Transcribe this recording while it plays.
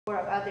or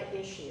of other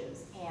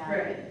issues, and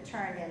Right. it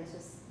turned into,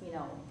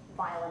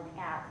 violent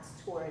acts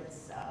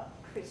towards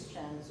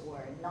Christians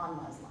or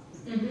non-Muslims.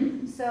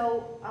 Mm-hmm.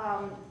 So,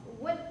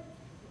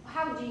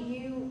 how do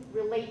you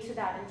relate to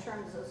that in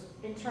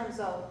terms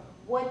of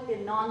what the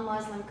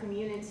non-Muslim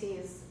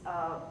community's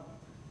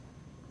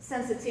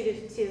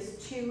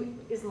sensitivities to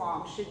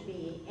Islam should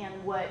be, and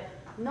what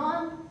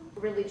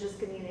non-religious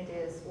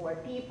communities or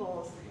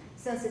people's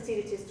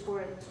sensitivities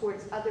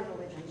towards other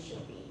religions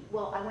should be?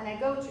 Well, when I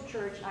go to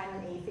church, I'm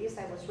an atheist.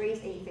 I was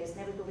raised atheist,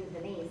 never believed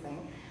in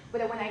anything.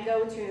 But when I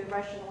go to a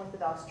Russian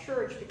Orthodox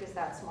church, because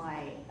that's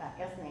my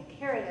ethnic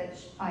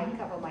heritage, I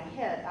cover my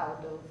head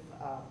out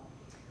of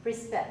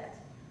respect.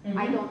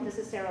 I don't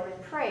necessarily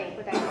pray,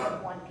 but I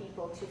don't want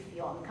people to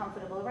feel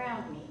uncomfortable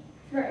around me.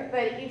 Right.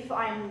 But if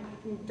I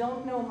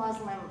don't know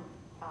Muslim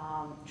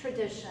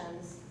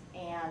traditions,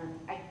 and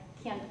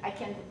I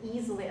can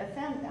easily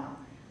offend them.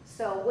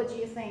 So what do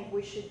you think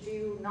we should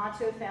do, not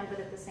to offend, but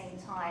at the same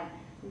time,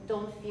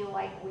 don't feel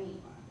like we,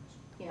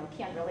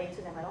 can't relate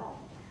to them at all?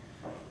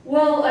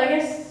 Well, I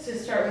guess to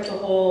start with the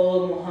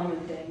whole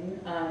Muhammad thing,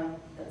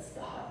 that's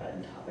the hot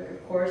button topic,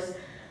 of course.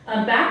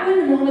 Back when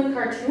the Muhammad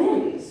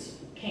cartoons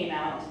came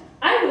out,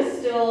 I was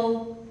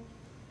still,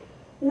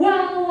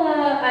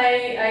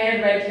 I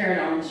had read Karen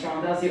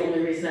Armstrong. That was the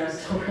only reason I was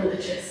still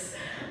religious.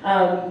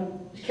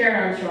 Karen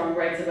Armstrong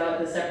writes about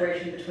the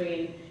separation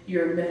between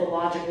your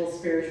mythological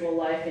spiritual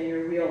life and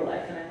your real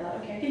life, and I thought,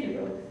 okay, I can do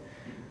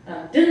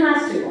both. Didn't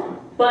last too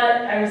long,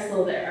 but I was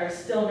still there. I was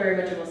still very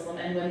much a Muslim,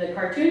 and when the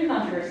cartoon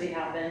controversy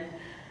happened,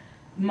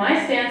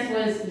 my stance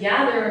was,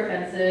 yeah, they're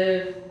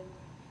offensive,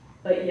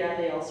 but yeah,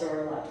 they also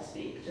are allowed to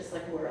speak, just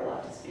like we're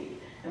allowed to speak.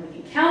 And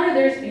we can counter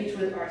their speech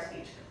with our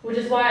speech, which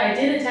is why I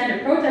did attend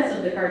a protest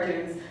of the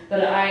cartoons,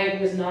 but I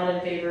was not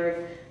in favor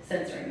of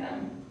censoring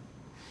them.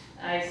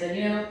 I said,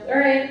 all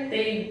right,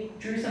 they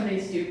drew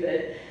something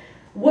stupid.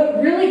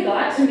 What really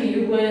got to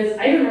me was,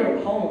 I even wrote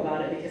a poem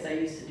about it because I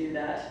used to do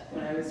that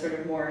when I was sort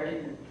of more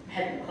in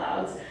head in the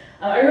clouds.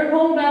 I wrote a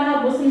poem about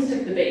how Muslims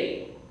took the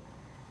bait.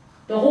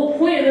 The whole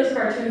point of those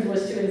cartoons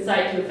was to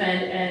incite, to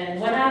offend, and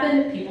what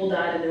happened? People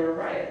died and there were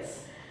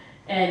riots.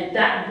 And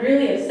that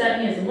really upset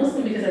me as a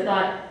Muslim because I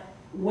thought,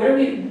 what are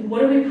we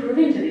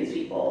proving to these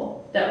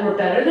people? That we're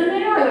better than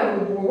they are, or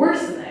that we're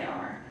worse than they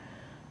are?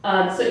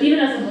 So even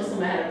as a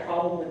Muslim, I had a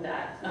problem with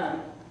that.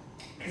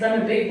 Because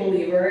I'm a big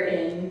believer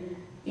in,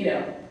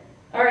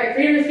 all right,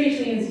 freedom of speech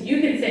means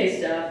you can say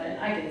stuff and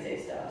I can say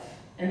stuff.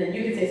 And then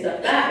you can say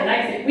stuff back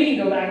and we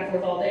can go back and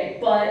forth all day.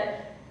 But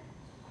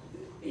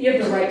you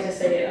have the right to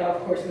say it,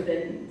 of course,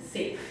 within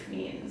safe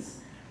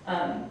means.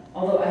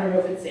 Although I don't know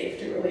if it's safe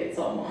to really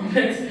insult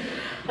Muhammad.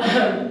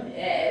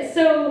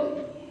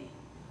 So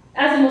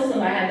as a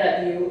Muslim, I had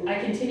that view. I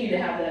continue to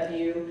have that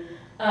view.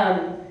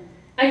 I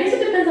guess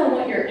it depends on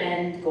what your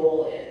end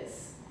goal is.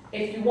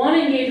 If you want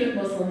to engage with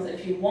Muslims,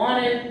 if you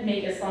want to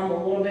make Islam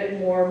a little bit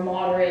more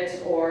moderate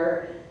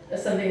or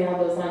something along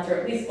those lines, or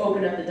at least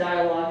open up the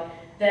dialogue,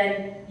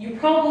 then you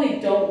probably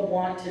don't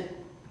want to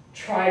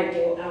try to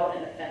go out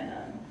and offend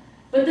them.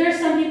 But there are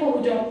some people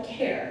who don't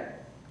care.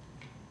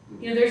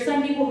 There's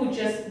some people who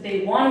just,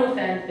 they want to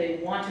offend, they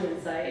want to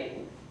incite.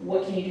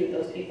 What can you do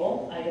with those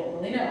people? I don't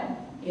really know.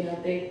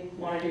 They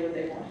want to do what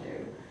they want to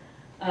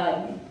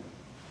do.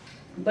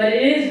 But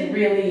it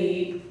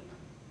really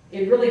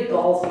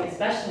galls me,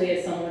 especially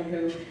as someone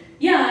who,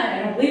 I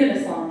don't believe in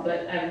Islam,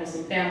 but I have a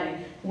Muslim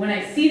family. When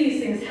I see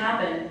these things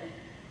happen,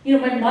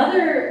 my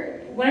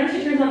mother, whenever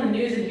she turns on the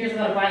news and hears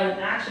about a violent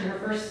action,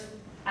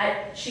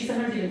 she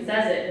sometimes even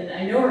says it, and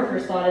I know her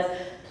first thought is,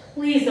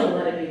 please don't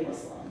let it be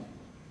Muslim.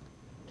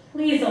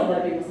 Please don't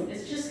let it be Muslim.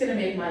 It's just going to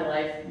make my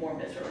life more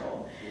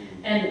miserable.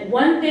 And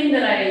one thing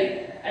that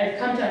I've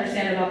come to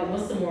understand about the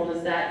Muslim world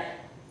is that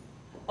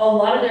a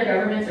lot of their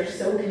governments are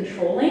so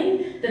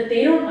controlling that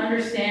they don't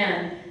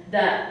understand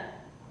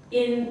that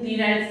in the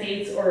United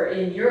States or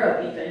in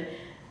Europe even,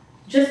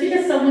 just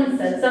because someone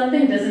said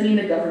something doesn't mean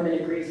the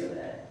government agrees with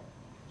it.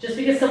 Just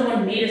because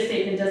someone made a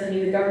statement doesn't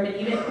mean the government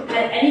even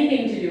had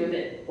anything to do with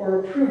it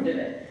or approved of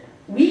it.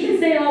 We can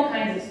say all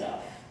kinds of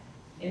stuff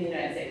in the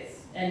United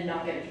States and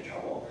not get into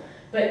trouble.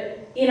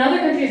 But in other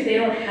countries, they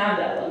don't have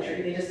that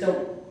luxury. They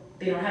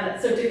don't have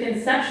that. So to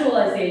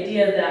conceptualize the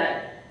idea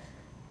that,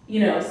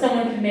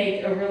 someone can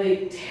make a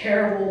really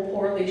terrible,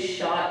 poorly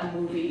shot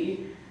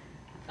movie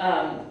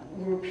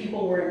where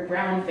people were in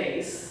brown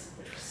face,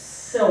 which was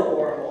so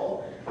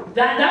horrible.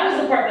 That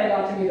was the part that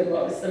got to me the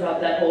most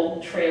about that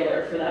whole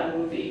trailer for that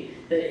movie,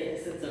 The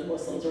Innocence of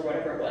Muslims or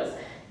whatever it was.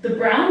 The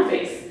brown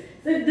face.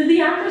 Did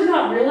the actors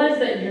not realize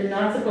that you're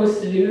not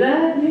supposed to do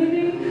that,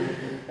 maybe?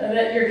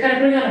 That you're kind of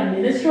putting on a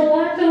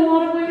minstrel act in a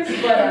lot of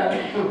ways? But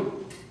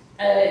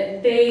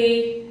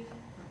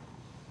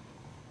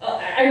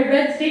I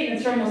read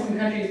statements from Muslim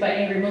countries by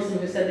angry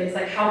Muslims who said things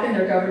like, how can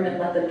their government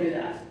let them do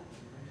that?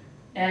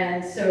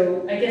 And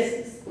so I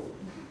guess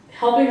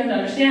helping them to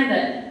understand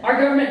that our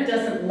government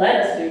doesn't let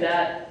us do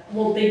that.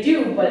 Well, they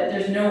do, but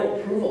there's no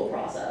approval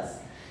process.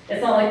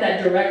 It's not like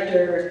that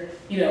director,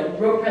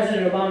 wrote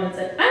President Obama and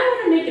said, I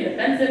want to make an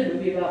offensive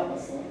movie about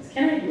Muslims.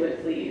 Can I do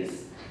it,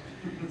 please?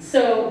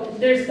 So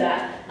there's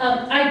that.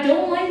 I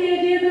don't like the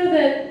idea though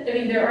that, I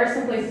mean, there are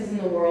some places in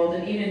the world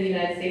and even in the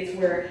United States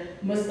where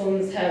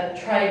Muslims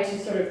have tried to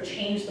sort of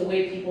change the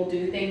way people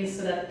do things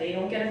so that they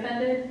don't get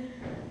offended.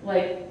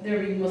 Like there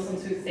would be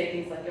Muslims who say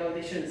things like, oh,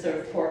 they shouldn't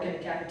serve pork in the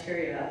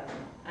cafeteria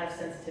out of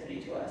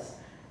sensitivity to us.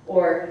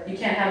 Or you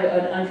can't have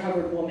an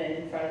uncovered woman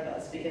in front of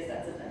us because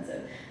that's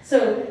offensive.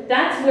 So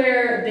that's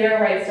where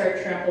their rights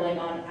start trampling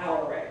on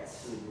our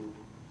rights.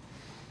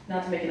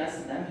 Not to make an us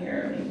and them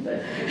here, I mean, but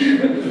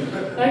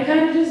I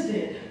kind of just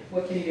did.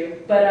 What can you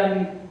do? But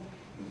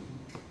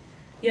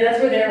yeah,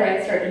 that's where their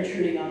rights start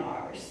intruding on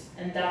ours,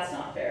 and that's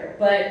not fair.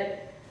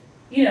 But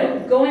you know,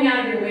 going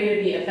out of your way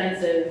to be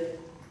offensive,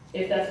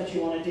 if that's what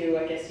you want to do,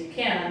 I guess you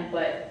can.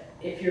 But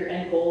if your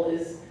end goal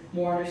is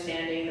more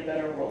understanding, a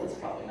better world, is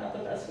probably not the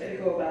best way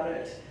to go about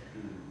it.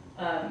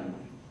 But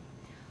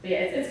yeah,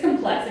 it's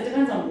complex. It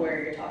depends on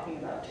where you're talking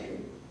about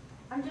too.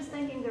 I'm just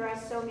thinking there are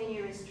so many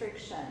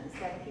restrictions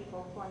that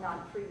people who are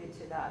not privy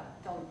to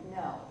that don't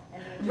know.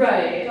 And you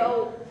Right.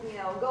 go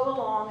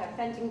along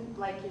offending,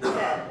 like you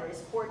said, there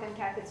is pork in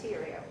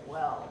cafeteria.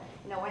 Well,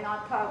 you know, we're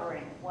not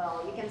covering.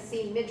 Well, you can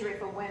see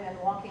midriff of women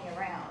walking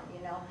around,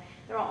 you know.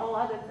 There are all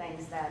other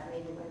things that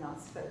maybe we're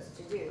not supposed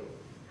to do.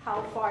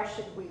 How far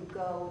should we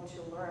go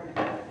to learn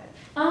about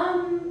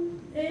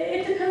it?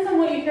 It depends on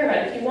what you care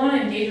about. If you want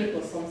to engage with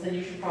Muslims, then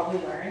you should probably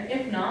learn.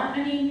 If not,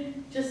 I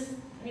mean,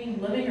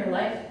 living your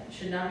life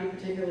should not be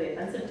particularly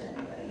offensive to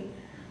anybody.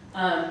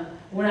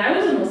 When I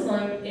was a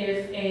Muslim,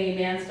 if a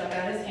man stuck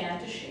out his hand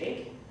to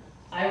shake,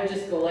 I would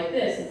just go like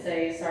this and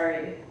say,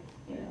 sorry,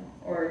 you know,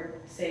 or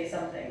say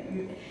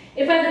something.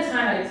 If at the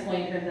time I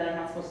explained to him that I'm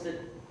not supposed to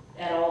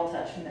at all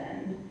touch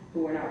men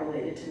who are not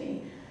related to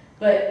me.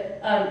 But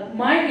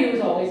my view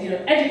was always, you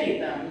know, educate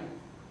them.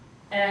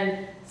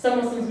 And some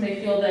Muslims may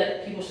feel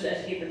that people should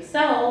educate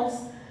themselves,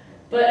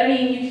 but I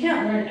mean, you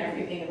can't learn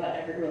everything about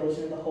every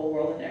religion in the whole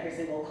world and every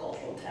single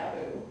cultural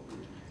taboo.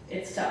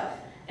 It's tough.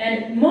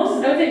 And I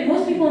would say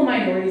most people in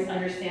minorities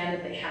understand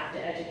that they have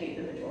to educate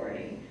the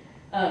majority,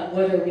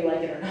 whether we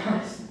like it or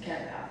not. You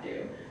kind of have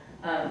to.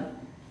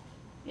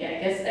 Yeah,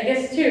 I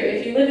guess too,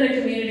 if you live in a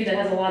community that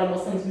has a lot of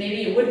Muslims,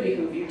 maybe it would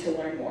behoove you to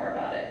learn more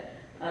about it,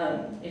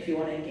 if you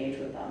want to engage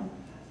with them.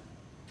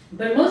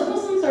 But most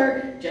Muslims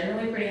are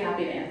generally pretty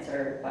happy to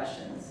answer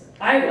questions.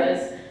 I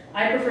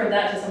prefer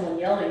that to someone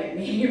yelling at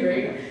me,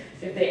 right?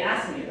 If they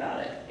asked me about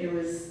it. It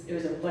was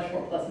a much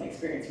more pleasant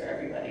experience for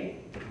everybody.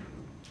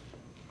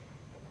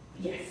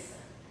 Yes?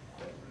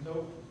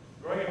 So,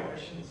 growing up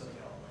Christians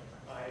ago,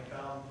 I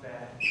found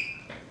that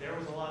there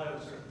was a lot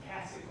of sort of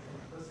tacit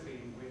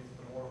complicity with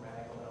the more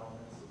radical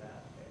elements of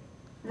that faith.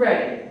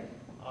 Right.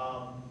 I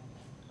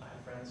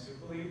have friends who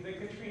believe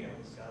that Katrina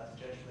was God's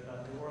judgment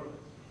on New Orleans.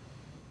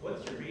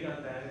 What's your read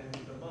on that in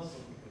the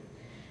Muslim community?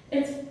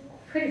 It's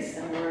pretty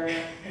similar.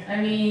 I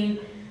mean,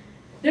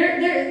 there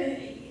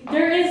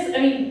is, I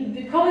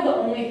mean, probably the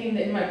only thing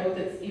that in my book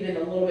that's even a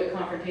little bit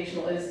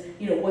confrontational is,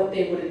 you know, what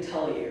they wouldn't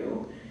tell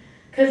you.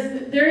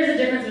 Because there is a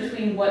difference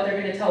between what they're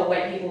going to tell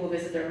white people who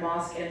visit their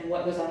mosque and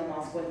what goes on in the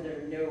mosque when there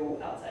are no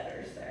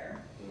outsiders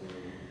there.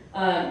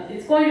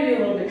 It's going to be a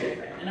little bit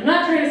different. And I'm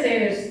not trying to say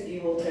there's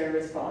evil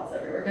terrorist plots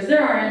everywhere, because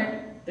there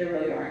aren't. There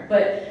really aren't.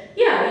 But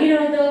yeah, you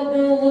know,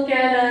 they'll look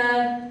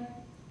at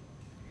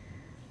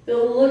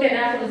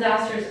natural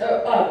disasters.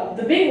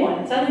 The big one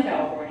in Southern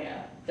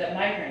California that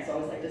my parents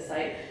always like to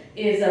cite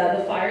is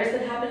the fires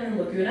that happened in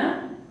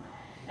Laguna.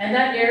 And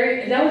that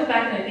area, that was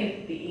back in, I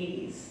think, the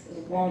 80s. It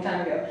was a long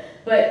time ago.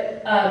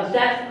 But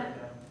that,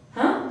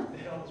 huh?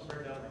 They almost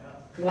burned down the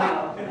house.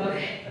 Wow,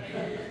 okay.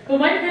 But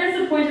my parents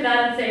would point to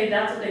that and say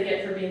that's what they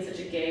get for being such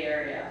a gay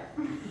area.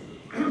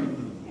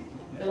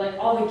 They're like,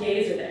 all the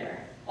gays are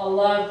there.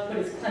 Allah put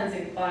his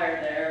cleansing fire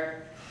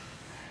there.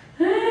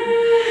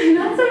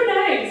 Not so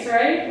nice,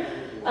 right?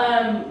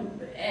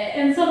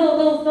 And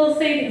so they'll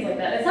say things like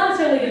that. It's not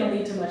necessarily going to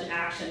lead to much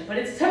action, but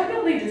it's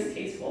definitely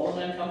distasteful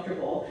and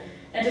uncomfortable.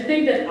 And to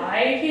think that I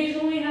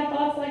occasionally have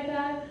thoughts like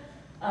that,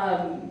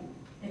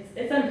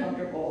 it's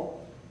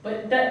uncomfortable.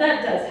 But that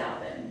does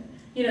happen.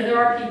 You know,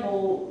 there are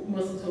people,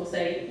 Muslims who will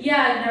say,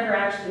 yeah, I never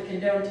actually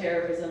condone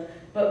terrorism,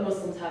 but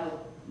Muslims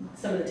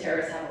some of the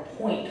terrorists have a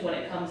point when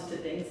it comes to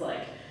things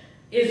like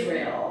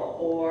Israel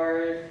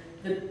or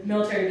the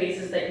military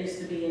bases that used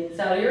to be in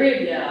Saudi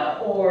Arabia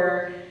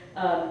or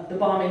the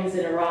bombings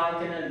in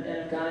Iraq and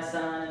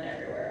Afghanistan and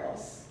everywhere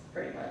else,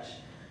 pretty much.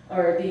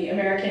 Or the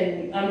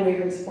American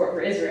unwavering support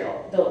for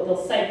Israel.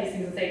 They'll cite these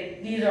things and say,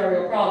 these are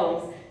real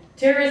problems.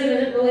 Terrorism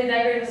isn't really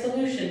that great of a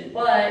solution,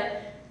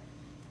 but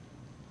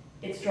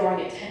it's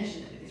drawing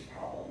attention to these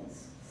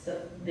problems.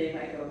 So they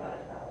might go about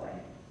it that way.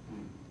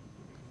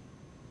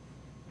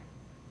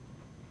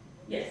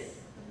 Yes?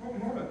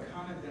 More of a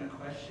comment than a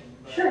question.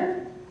 But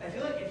Sure. I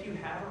feel like if you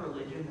have a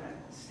religion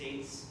that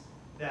states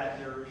that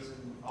there is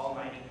an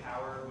almighty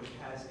power which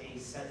has a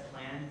set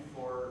plan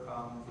for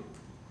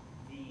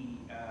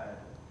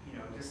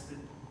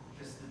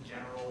just the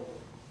general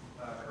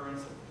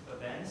occurrence of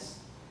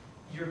events,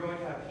 you're going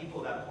to have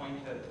people that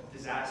point to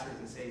disasters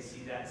and say,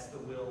 see, that's the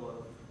will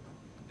of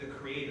the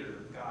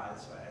creator, God.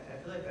 So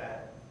I feel like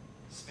that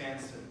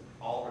spans to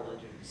all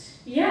religions.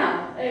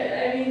 Yeah,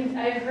 I mean,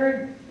 I've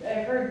heard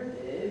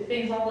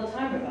things all the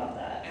time about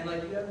that. And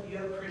like you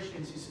have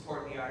Christians who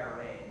support the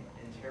IRA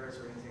and terrorist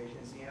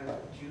organizations. And you have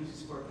Jews who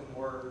support the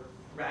more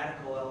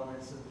radical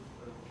elements of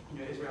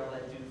Israel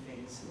that do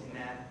things in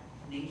that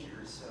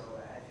nature. So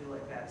I feel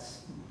like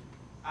that's,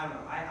 I don't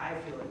know, I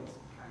feel like it's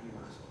kind of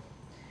universal.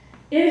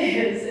 It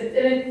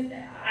is.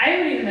 I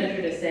would even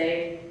venture to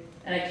say,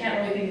 and I can't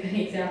really think of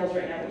any examples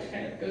right now, which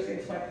kind of goes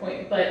against my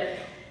point, but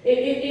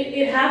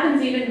it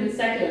happens even with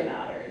secular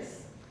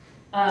matters.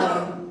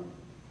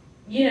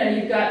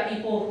 You've got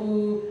people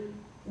who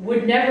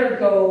would never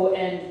go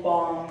and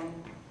bomb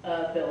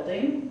a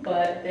building,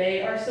 but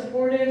they are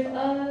supportive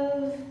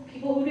of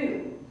people who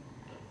do.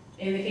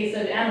 In the case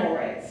of animal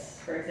rights,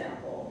 for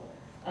example,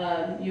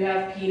 you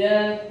have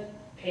PETA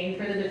paying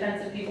for the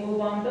defense of people who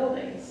bomb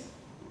buildings.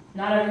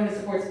 Not everyone who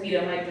supports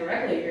PETA might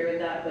directly agree with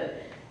that,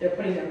 but they're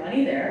putting their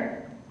money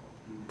there.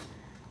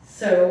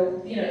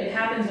 So, it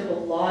happens with a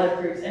lot of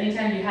groups.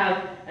 Anytime you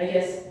have, I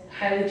guess,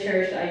 highly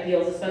cherished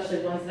ideals, especially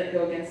ones that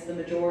go against the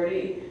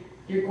majority,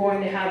 you're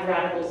going to have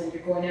radicals and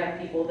you're going to have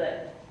people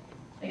that,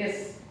 I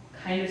guess,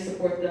 kind of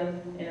support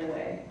them in a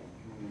way.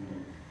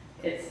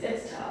 It's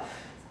tough.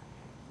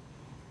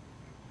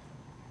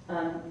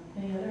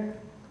 Any other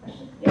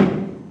questions? Yeah.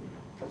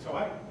 So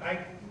I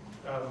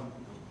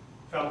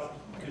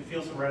could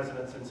feel some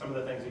resonance in some of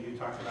the things that you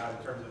talked about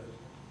in terms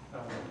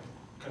of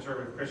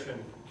conservative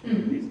Christian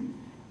communities. Mm-hmm.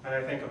 And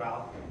I think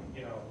about,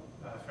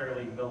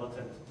 fairly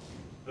militant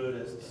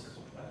Buddhists,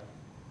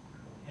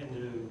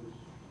 Hindu.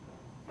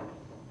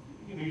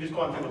 You just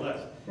go on through the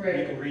list. Right.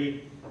 You can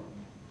read,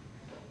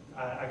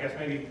 I guess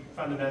maybe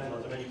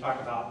fundamentalism, and you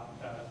talk about,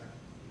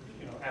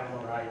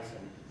 animal rights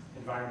and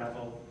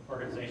environmental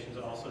organizations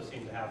that also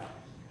seem to have,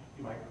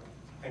 you might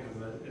think of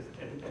them as,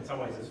 in some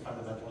ways as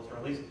fundamentalists, or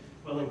at least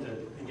willing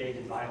to engage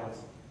in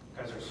violence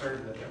because they're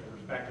certain that their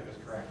perspective is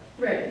correct.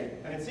 Right.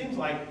 And it seems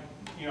like,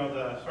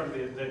 the sort of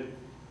the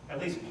at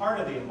least part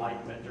of the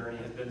Enlightenment journey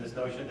has been this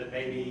notion that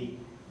maybe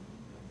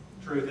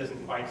truth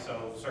isn't quite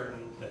so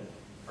certain, that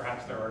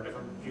perhaps there are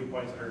different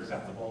viewpoints that are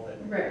acceptable, that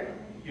Right.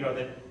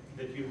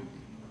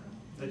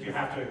 that you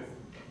have to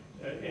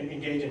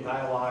engage in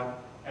dialogue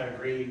and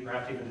agree,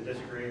 perhaps even to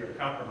disagree or to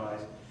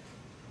compromise.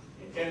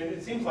 And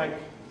it seems like,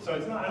 so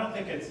it's not. I don't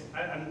think it's.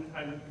 I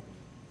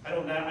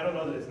don't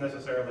know that it's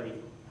necessarily.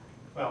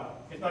 Well,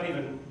 it's not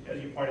even,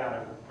 as you point out,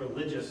 a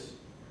religious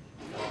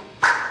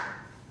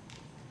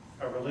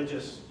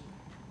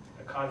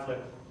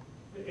conflict.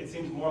 It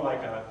seems more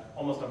like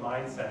almost a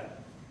mindset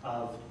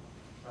of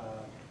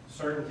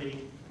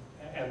certainty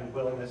and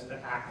willingness to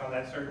act on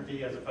that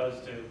certainty, as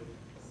opposed to,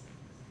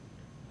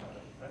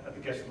 I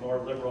guess, the more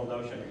liberal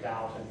notion of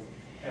doubt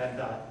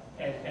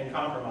and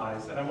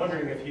compromise. And I'm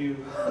wondering if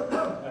you,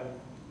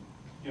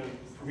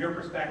 from your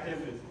perspective,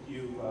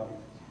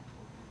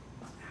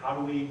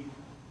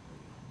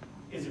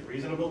 is it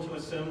reasonable to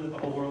assume that the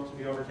whole world to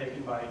be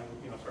overtaken by,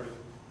 sort of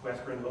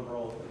Western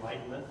liberal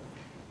enlightenment,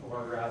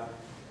 or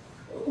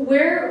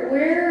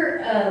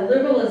where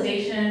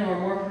liberalization or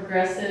more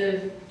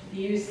progressive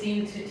views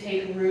seem to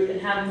take root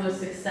and have the most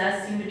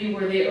success seem to be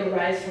where they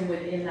arise from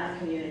within that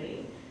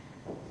community.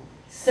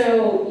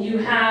 So you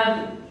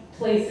have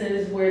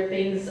places where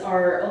things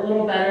are a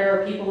little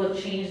better, or people have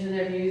changed in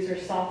their views or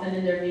softened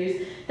in their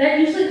views. That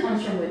usually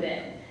comes from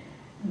within.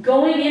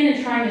 Going in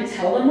and trying to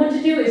tell them what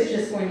to do is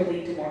just going to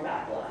lead to more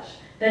backlash.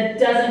 That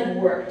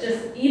doesn't work.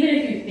 Just even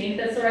if you think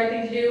that's the right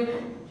thing to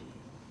do,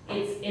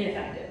 it's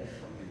ineffective.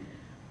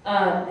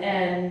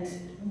 And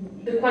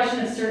the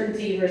question of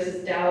certainty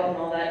versus doubt and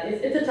all that,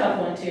 it's a tough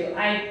one too.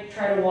 I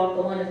try to walk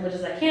the line as much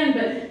as I can,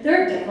 but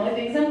there are definitely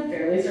things I'm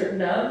fairly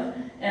certain of,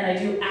 and I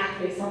do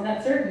act based on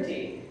that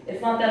certainty.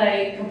 It's not that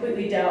I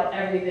completely doubt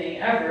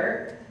everything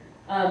ever.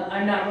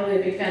 I'm not really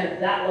a big fan of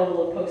that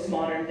level of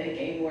postmodern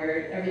thinking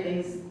where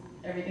everything's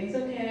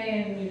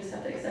okay and you just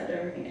have to accept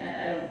everything.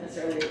 I don't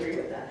necessarily agree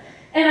with that.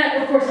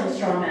 And of course I'm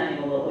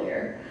strawmanning a little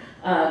here.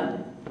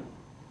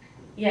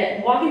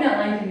 Yeah, walking that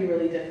line can be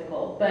really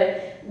difficult,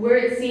 but where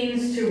it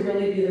seems to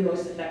really be the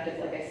most effective,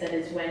 like I said,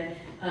 is when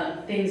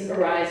things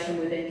arise from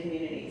within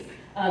communities.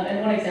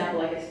 And one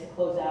example, I guess, to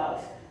close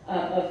out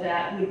of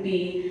that would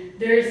be,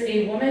 there's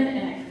a woman,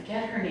 and I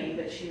forget her name,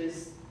 but she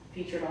was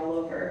featured all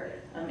over,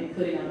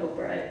 including on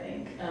Oprah, I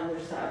think,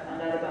 which is how I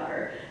found out about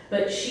her.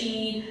 But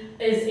she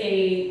is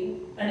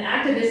an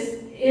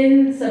activist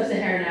in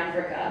sub-Saharan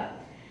Africa,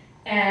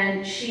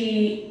 and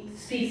she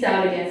speaks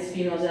out against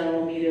female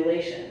genital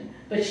mutilation.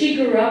 But she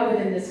grew up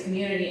within this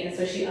community, and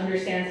so she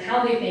understands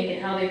how they think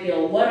and how they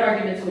feel, what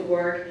arguments would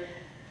work.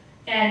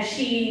 And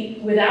she,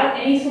 without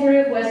any sort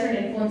of Western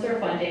influence or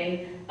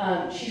funding,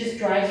 she just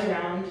drives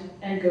around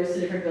and goes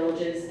to different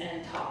villages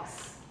and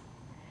talks.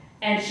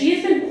 And she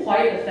has been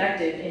quite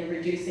effective in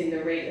reducing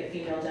the rate of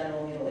female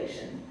genital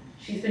mutilation.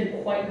 She's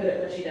been quite good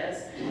at what she does.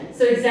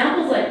 So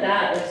examples like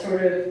that are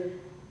sort of,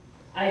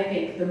 I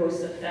think, the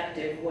most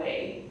effective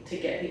way to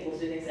get people to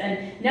do things.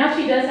 And now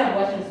she does have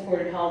Western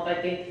supported help.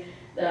 I think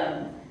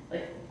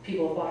like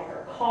people have bought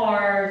her a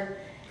hard.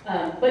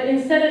 But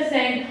instead of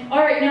saying, all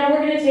right, now we're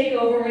going to take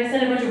over, we're going to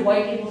send a bunch of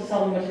white people to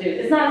tell them what to do,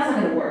 it's not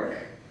going to work.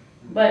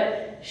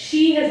 But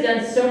she has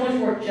done so much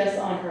work just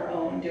on her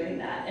own doing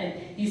that.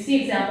 And you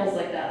see examples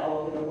like that all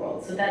over the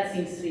world. So that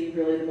seems to be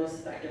really the most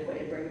effective way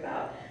to bring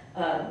about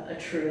a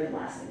true and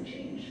lasting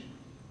change.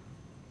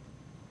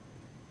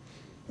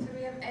 So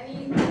we have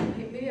maybe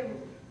have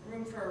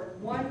room for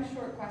one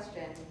short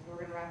question. We're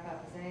going to wrap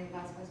up. Is there any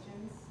last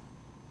questions?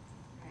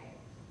 All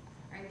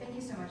right, thank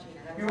you so much,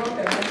 Heina. That was You're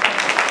welcome.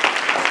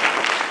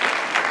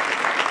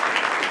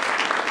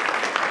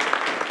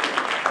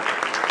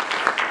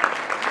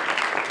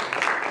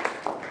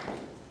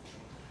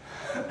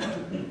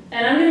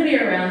 And I'm going to be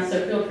around,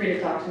 so feel free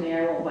to talk to me.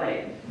 I won't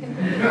bite.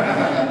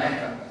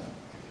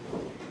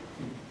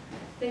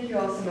 Thank you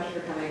all so much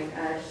for coming.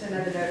 Just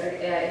another note,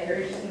 if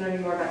you're interested in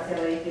learning more about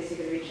Seattle Atheists, you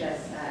can reach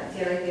us at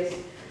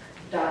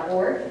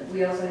seattleatheists.org.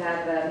 We also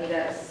have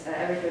meetups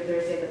every third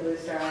Thursday at the Blue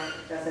Star.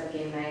 We also have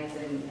game nights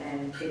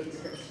and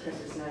Atheist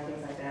Christmas and other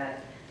things like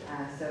that.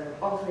 So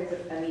also it's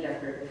a meetup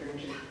group if you're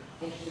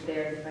interested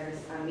there. You can find us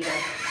on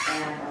Meetup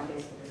and on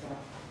Facebook as well.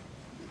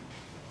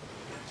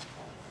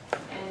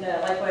 And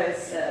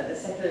likewise, the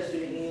Secular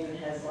Student Union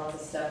has lots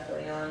of stuff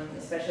going on,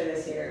 especially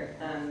this year.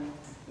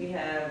 We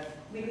have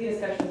weekly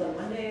discussions on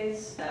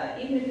Mondays.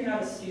 Even if you're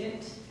not a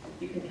student,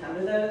 you can come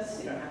to those.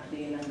 You don't have to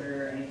be a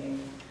member or anything.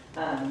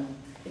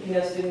 If you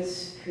know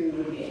students who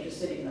would be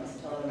interested, you can also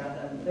tell them about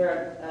them.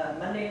 There are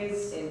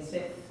Mondays in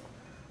Smith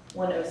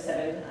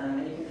 107,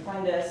 and you can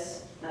find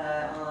us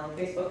on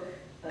Facebook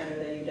under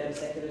the UW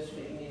Secular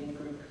Student Union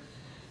group.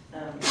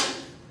 And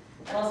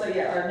also,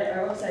 yeah,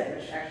 our website,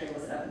 which actually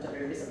wasn't up until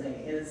very recently,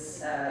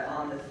 is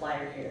on the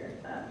flyer here.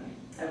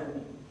 I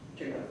wouldn't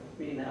dream of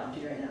reading that off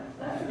to you right now.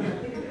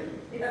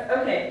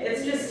 Okay,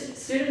 it's just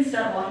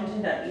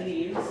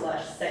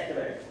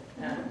students.washington.edu/secular.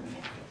 Not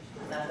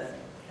that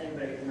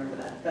anybody can remember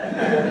that, but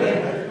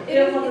we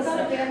have lots of It's on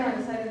a stuff. banner on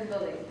the side of the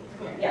building.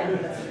 Yeah,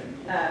 that's true.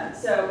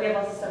 So we have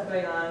lots of stuff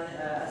going on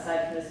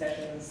aside from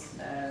discussions.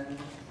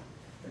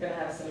 We're going to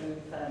have some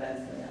fun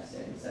events coming up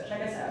soon. So